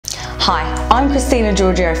Hi, I'm Christina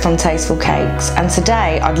Giorgio from Tasteful Cakes, and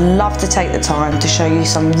today I'd love to take the time to show you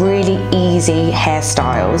some really easy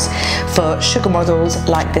hairstyles for sugar models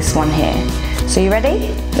like this one here. So you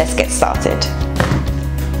ready? Let's get started.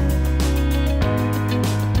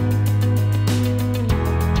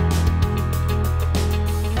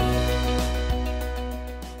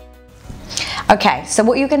 Okay, so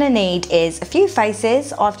what you're going to need is a few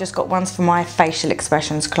faces. I've just got ones for my facial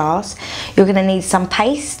expressions class. You're going to need some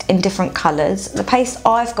paste in different colours. The paste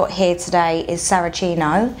I've got here today is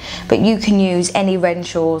Saracino, but you can use any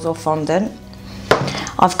Renshaw's or Fondant.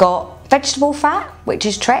 I've got vegetable fat, which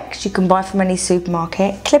is Trex, you can buy from any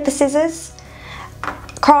supermarket, clipper scissors,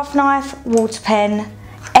 craft knife, water pen,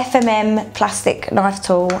 FFM plastic knife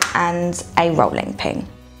tool, and a rolling pin.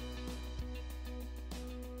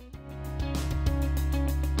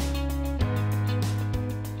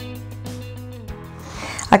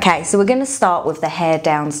 Okay, so we're going to start with the hair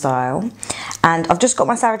down style, and I've just got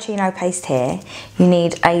my Saracino paste here. You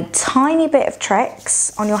need a tiny bit of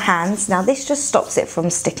Trex on your hands. Now this just stops it from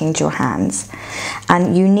sticking to your hands,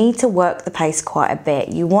 and you need to work the paste quite a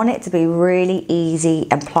bit. You want it to be really easy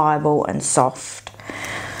and pliable and soft.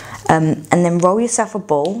 And then roll yourself a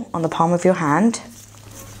ball on the palm of your hand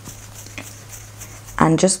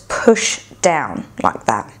and just push down like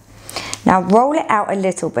that. Now roll it out a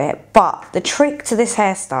little bit, but the trick to this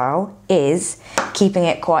hairstyle is keeping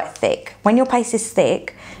it quite thick. When your paste is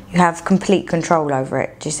thick, you have complete control over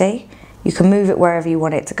it, do you see? You can move it wherever you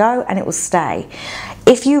want it to go and it will stay.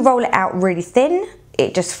 If you roll it out really thin,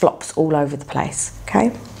 it just flops all over the place,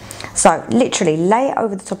 okay? So literally lay it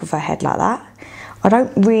over the top of her head like that. I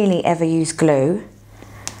don't really ever use glue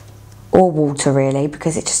or water really,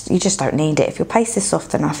 because you just don't need it. If your paste is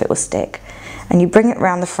soft enough, it will stick. And you bring it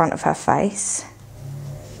around the front of her face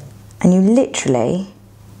and you literally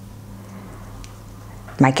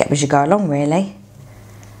make it up as you go along really.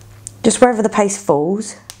 Just wherever the paste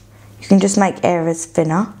falls, you can just make areas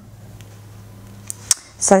thinner.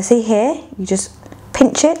 So see here, you just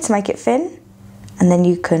pinch it to make it thin, and then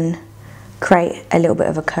you can create a little bit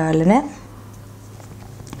of a curl in it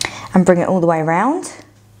and bring it all the way around.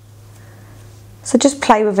 So just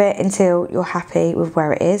play with it until you're happy with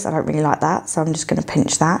where it is. I don't really like that, so I'm just going to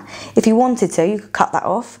pinch that. If you wanted to, you could cut that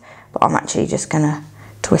off, but I'm actually just going to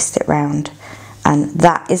twist it round. And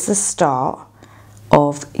that is the start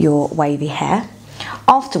of your wavy hair.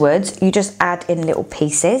 Afterwards, you just add in little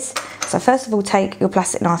pieces. So first of all, take your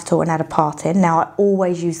plastic knife tool and add a part in. Now I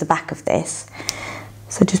always use the back of this.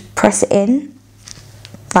 So just press it in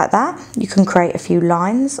like that. You can create a few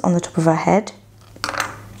lines on the top of her head.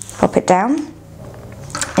 Pop it down.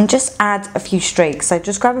 And just add a few streaks. So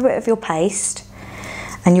just grab a bit of your paste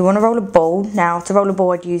and you want to roll a ball. Now to roll a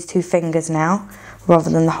ball I'd use 2 fingers now rather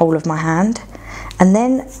than the whole of my hand. And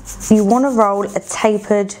then you want to roll a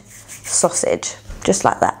tapered sausage, just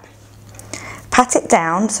like that. Pat it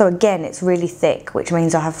down, so again it's really thick, which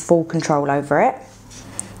means I have full control over it.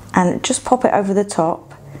 And just pop it over the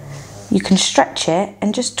top. You can stretch it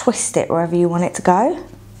and just twist it wherever you want it to go.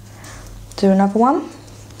 Do another one.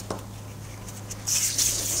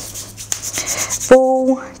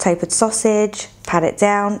 Ball, tapered sausage, pat it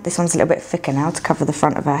down. This one's a little bit thicker now to cover the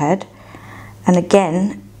front of her head. And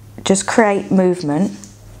again, just create movement.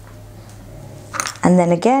 And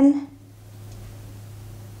then again,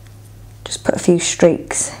 just put a few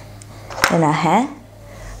streaks in her hair.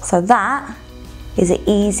 So that is an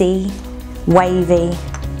easy, wavy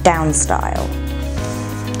down style.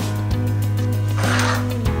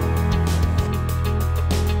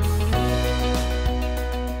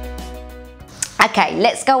 Okay,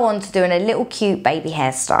 let's go on to doing a little cute baby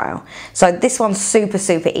hairstyle. So this one's super,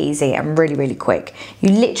 super easy and really, really quick. You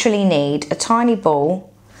literally need a tiny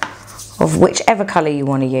ball of whichever colour you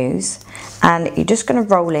want to use, and you're just going to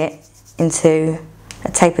roll it into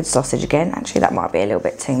a tapered sausage again. Actually, that might be a little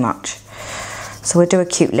bit too much. So we'll do a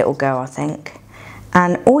cute little girl, I think.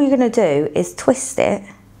 And all you're going to do is twist it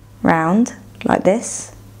round like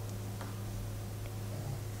this.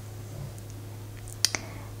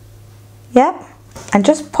 Yep. And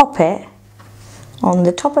just pop it on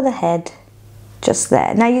the top of the head, just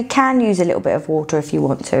there. Now you can use a little bit of water if you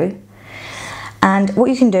want to. And what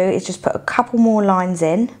you can do is just put a couple more lines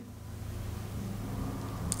in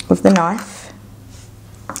with the knife,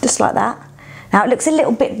 just like that. Now it looks a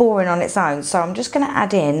little bit boring on its own, so I'm just going to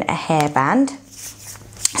add in a hairband.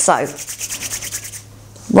 So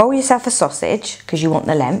roll yourself a sausage, because you want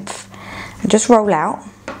the length, and just roll out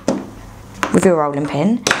with your rolling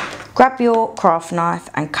pin. Grab your craft knife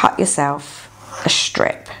and cut yourself a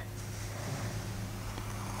strip.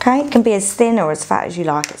 Okay, it can be as thin or as fat as you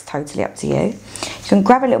like, it's totally up to you. You So you can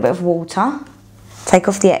grab a little bit of water, take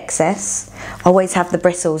off the excess. Always have the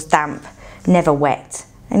bristles damp, never wet,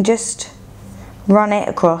 and just run it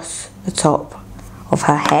across the top of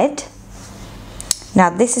her head. Now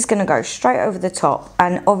this is going to go straight over the top,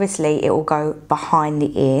 and obviously it will go behind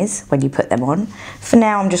the ears when you put them on. For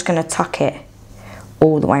now I'm just going to tuck it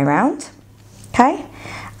all the way around, okay?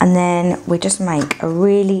 And then we just make a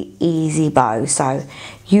really easy bow. So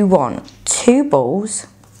you want 2 balls,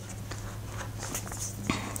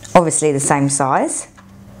 obviously the same size.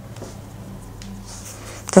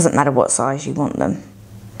 Doesn't matter what size you want them.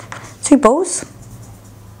 2 balls.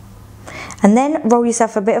 And then roll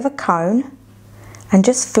yourself a bit of a cone and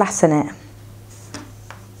just flatten it.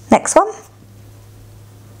 Next one.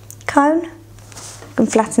 Cone. You can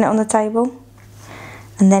flatten it on the table.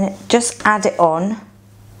 And then just add it on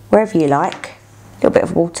wherever you like. A little bit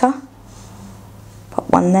of water. Pop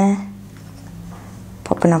one there.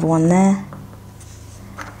 Pop another one there.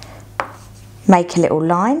 Make a little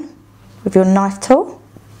line with your knife tool.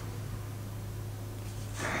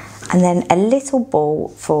 And then a little ball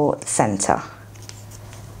for the centre.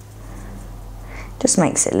 Just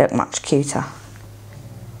makes it look much cuter.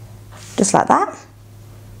 Just like that.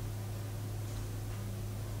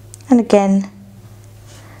 And again,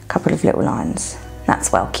 a couple of little lines.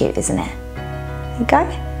 That's well cute, isn't it? There you go.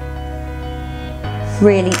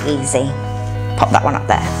 Really easy. Pop that one up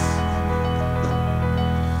there.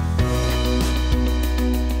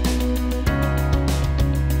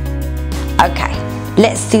 Okay,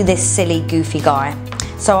 let's do this silly goofy guy.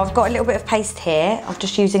 So I've got a little bit of paste here. I'm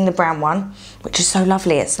just using the brown one, which is so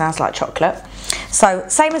lovely. It smells like chocolate. So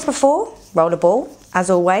same as before, roll a ball. As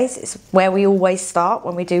always, it's where we always start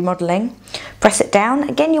when we do modelling. Press it down.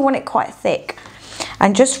 Again, you want it quite thick.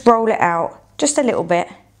 And just roll it out just a little bit.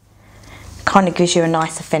 Kind of gives you a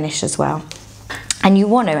nicer finish as well. And you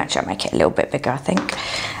want to actually make it a little bit bigger, I think.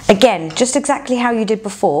 Again, just exactly how you did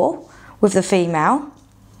before with the female.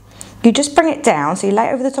 You just bring it down, so you lay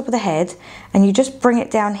it over the top of the head and you just bring it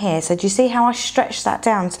down here. So do you see how I stretched that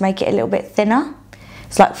down to make it a little bit thinner?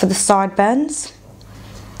 It's like for the sideburns.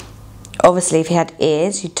 Obviously if you had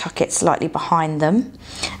ears, you tuck it slightly behind them.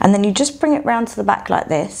 And then you just bring it round to the back like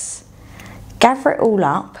this. Gather it all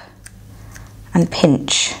up and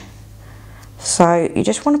pinch. So you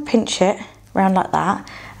just want to pinch it around like that.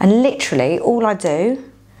 And literally all I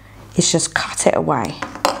do is just cut it away.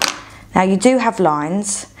 Now you do have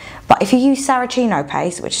lines, but if you use Saraceno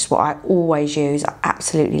paste, which is what I always use, I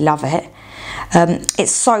absolutely love it.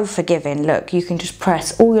 It's so forgiving. Look, you can just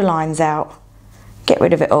press all your lines out, get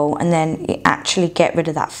rid of it all, and then you actually get rid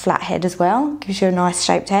of that flat head as well. Gives you a nice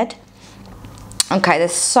shaped head. Okay,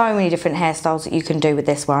 there's so many different hairstyles that you can do with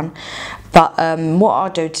this one, but what I'll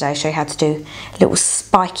do today is show you how to do a little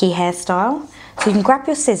spiky hairstyle. So you can grab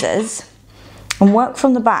your scissors and work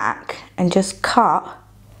from the back and just cut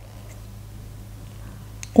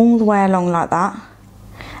all the way along like that,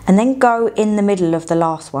 and then go in the middle of the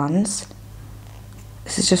last ones.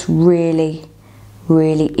 This is just really,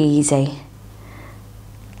 really easy.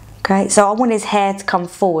 Okay, so I want his hair to come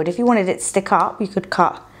forward. If you wanted it to stick up, you could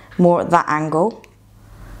cut more at that angle.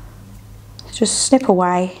 Just snip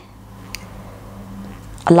away.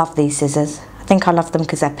 I love these scissors. I think I love them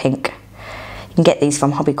because they're pink. You can get these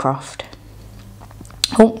from Hobbycraft.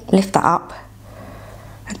 Oh, lift that up.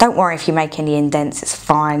 Don't worry if you make any indents, it's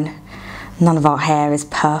fine. None of our hair is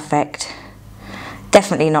perfect.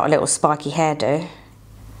 Definitely not a little spiky hairdo.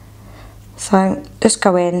 So just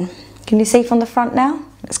go in. Can you see from the front now?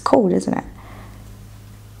 It's cool, isn't it?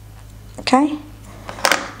 Okay.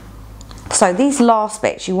 So these last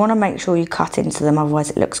bits, you want to make sure you cut into them, otherwise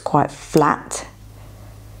it looks quite flat.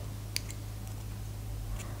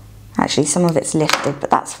 Actually, some of it's lifted, but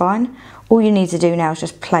that's fine. All you need to do now is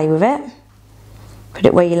just play with it. Put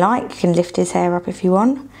it where you like. You can lift his hair up if you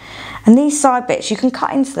want. And these side bits, you can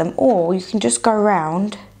cut into them, or you can just go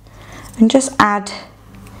around and just add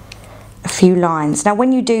a few lines. Now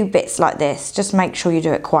when you do bits like this, just make sure you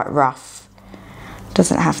do it quite rough. It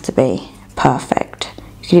doesn't have to be perfect.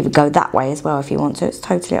 You can even go that way as well if you want to. It's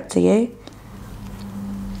totally up to you.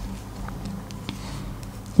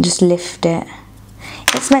 Just lift it.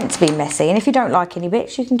 It's meant to be messy, and if you don't like any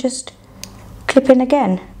bits, you can just clip in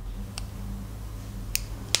again.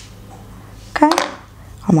 Okay,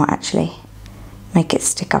 I might actually make it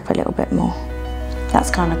stick up a little bit more.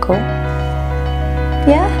 That's kind of cool.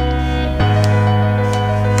 Yeah?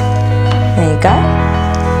 There you go.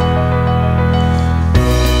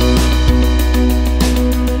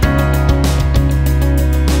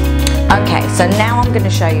 Okay, so now I'm going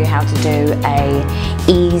to show you how to do a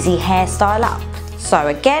easy hairstyle up. So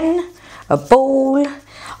again, a ball.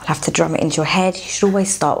 I'll have to drum it into your head. You should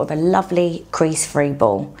always start with a lovely crease-free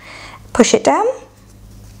ball. Push it down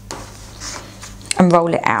and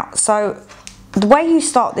roll it out. So the way you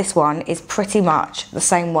start this one is pretty much the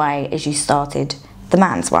same way as you started the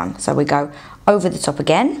man's one. So we go over the top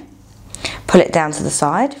again, pull it down to the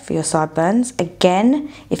side for your sideburns.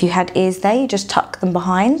 Again, if you had ears there, you just tuck them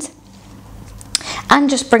behind and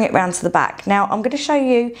just bring it round to the back. Now I'm going to show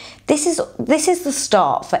you, this is the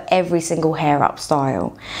start for every single hair up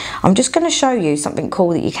style. I'm just going to show you something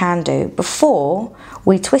cool that you can do. Before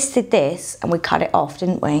we twisted this and we cut it off,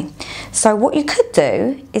 didn't we? So what you could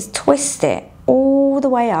do is twist it all the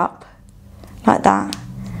way up like that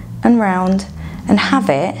and round and have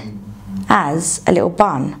it as a little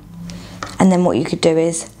bun. And then what you could do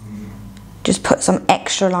is just put some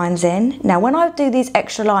extra lines in. Now when I do these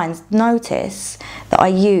extra lines, notice that I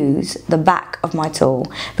use the back of my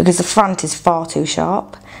tool because the front is far too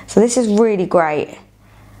sharp. So this is really great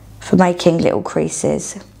for making little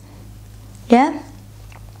creases. Yeah?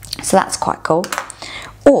 So that's quite cool.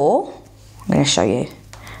 Or, I'm going to show you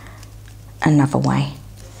another way.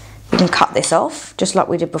 You can cut this off just like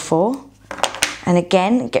we did before. And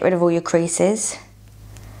again, get rid of all your creases.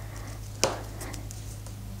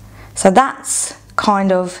 So that's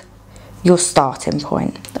kind of your starting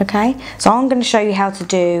point, okay? So I'm going to show you how to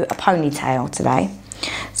do a ponytail today.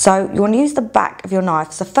 So you want to use the back of your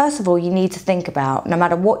knife. So first of all, you need to think about, no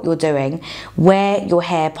matter what you're doing, where your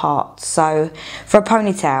hair parts. So for a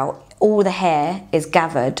ponytail, all the hair is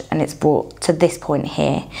gathered and it's brought to this point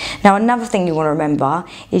here. Now another thing you want to remember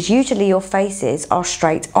is usually your faces are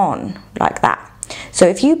straight on, like that. So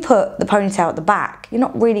if you put the ponytail at the back, you're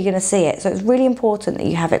not really going to see it. So it's really important that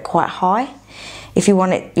you have it quite high if you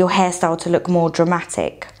want your hairstyle to look more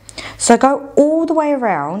dramatic. So go all the way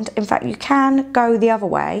around. In fact, you can go the other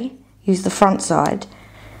way, use the front side,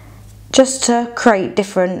 just to create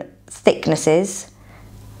different thicknesses.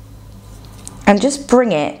 And just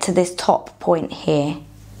bring it to this top point here.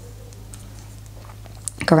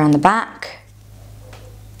 Go around the back.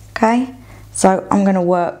 Okay, so I'm going to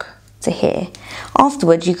work to here.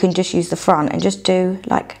 Afterwards you can just use the front and just do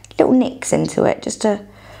like little nicks into it just to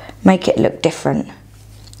make it look different.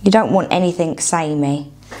 You don't want anything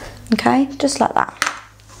samey, okay, just like that.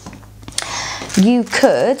 You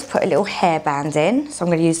could put a little hairband in, so I'm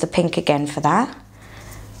going to use the pink again for that.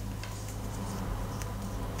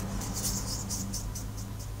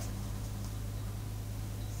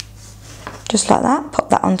 Just like that, pop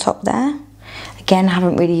that on top there. Again, I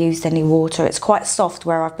haven't really used any water. It's quite soft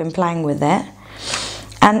where I've been playing with it.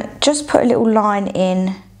 And just put a little line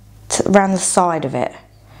in around the side of it,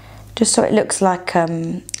 just so it looks like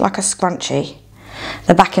a scrunchie.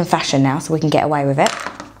 They're back in fashion now, so we can get away with it.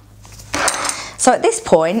 So at this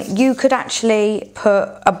point, you could actually put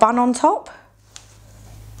a bun on top.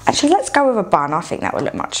 Actually, let's go with a bun. I think that would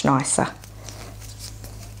look much nicer.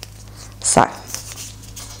 So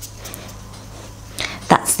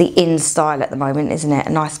that's the in style at the moment, isn't it? A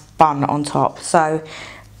nice bun on top. So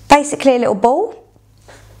basically a little ball.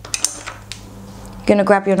 You're going to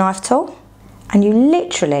grab your knife tool and you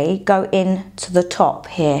literally go in to the top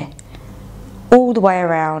here, all the way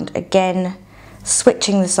around. Again,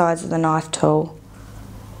 switching the sides of the knife tool.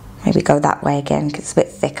 Maybe go that way again because it's a bit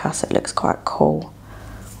thicker, so it looks quite cool.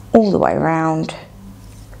 All the way around,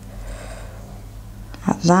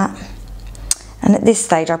 like that. And at this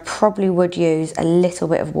stage I probably would use a little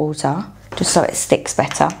bit of water just so it sticks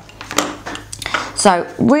better.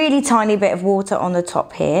 So really tiny bit of water on the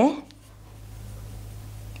top here,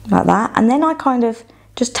 like that. And then I kind of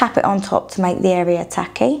just tap it on top to make the area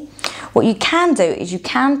tacky. What you can do is you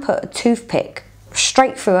can put a toothpick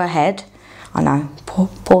straight through her head. I know,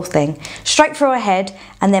 poor thing. Straight through her head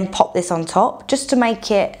and then pop this on top just to make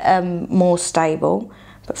it more stable.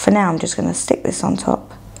 But for now I'm just going to stick this on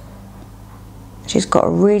top. She's got a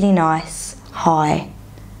really nice high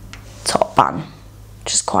top bun,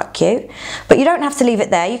 which is quite cute. But you don't have to leave it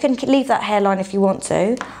there. You can leave that hairline if you want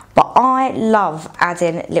to. But I love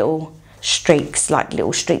adding little streaks, like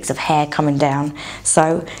little streaks of hair coming down.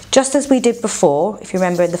 So just as we did before, if you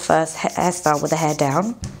remember in the first hairstyle with the hair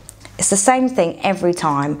down, it's the same thing every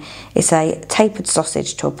time. It's a tapered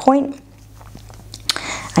sausage to a point,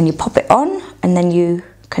 and you pop it on, and then you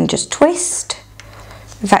can just twist.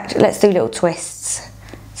 In fact, let's do little twists.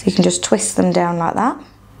 So you can just twist them down like that.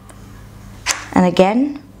 And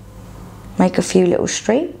again, make a few little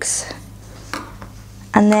streaks.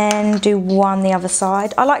 And then do one the other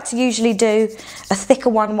side. I like to usually do a thicker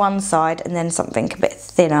one side and then something a bit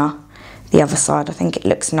thinner the other side. I think it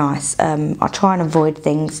looks nice. I try and avoid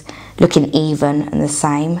things looking even and the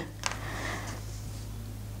same.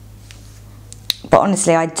 But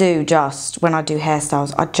honestly, I do just, when I do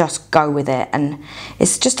hairstyles, I just go with it, and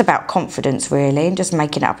it's just about confidence really, and just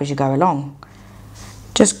making it up as you go along.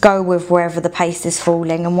 Just go with wherever the paste is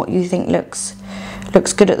falling and what you think looks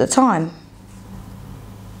good at the time.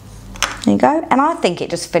 There you go, and I think it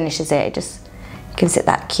just finishes it. It just gives it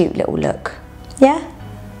that cute little look. Yeah,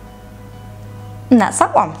 and that's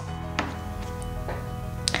that one.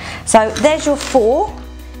 So there's your 4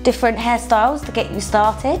 different hairstyles to get you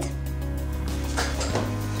started.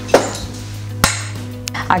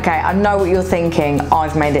 Okay, I know what you're thinking,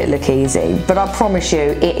 I've made it look easy, but I promise you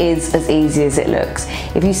it is as easy as it looks.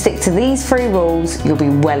 If you stick to these 3 rules, you'll be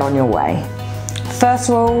well on your way. First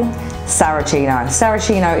rule, Saracino.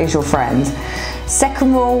 Saracino is your friend.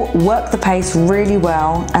 Second rule, work the paste really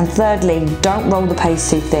well. And thirdly, don't roll the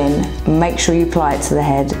paste too thin. Make sure you apply it to the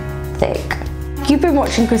head thick. You've been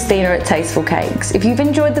watching Christina at Tasteful Cakes. If you've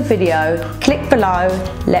enjoyed the video, click below,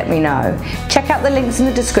 let me know. Check out the links in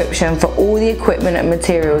the description for all the equipment and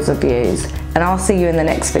materials I've used, and I'll see you in the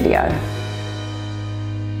next video.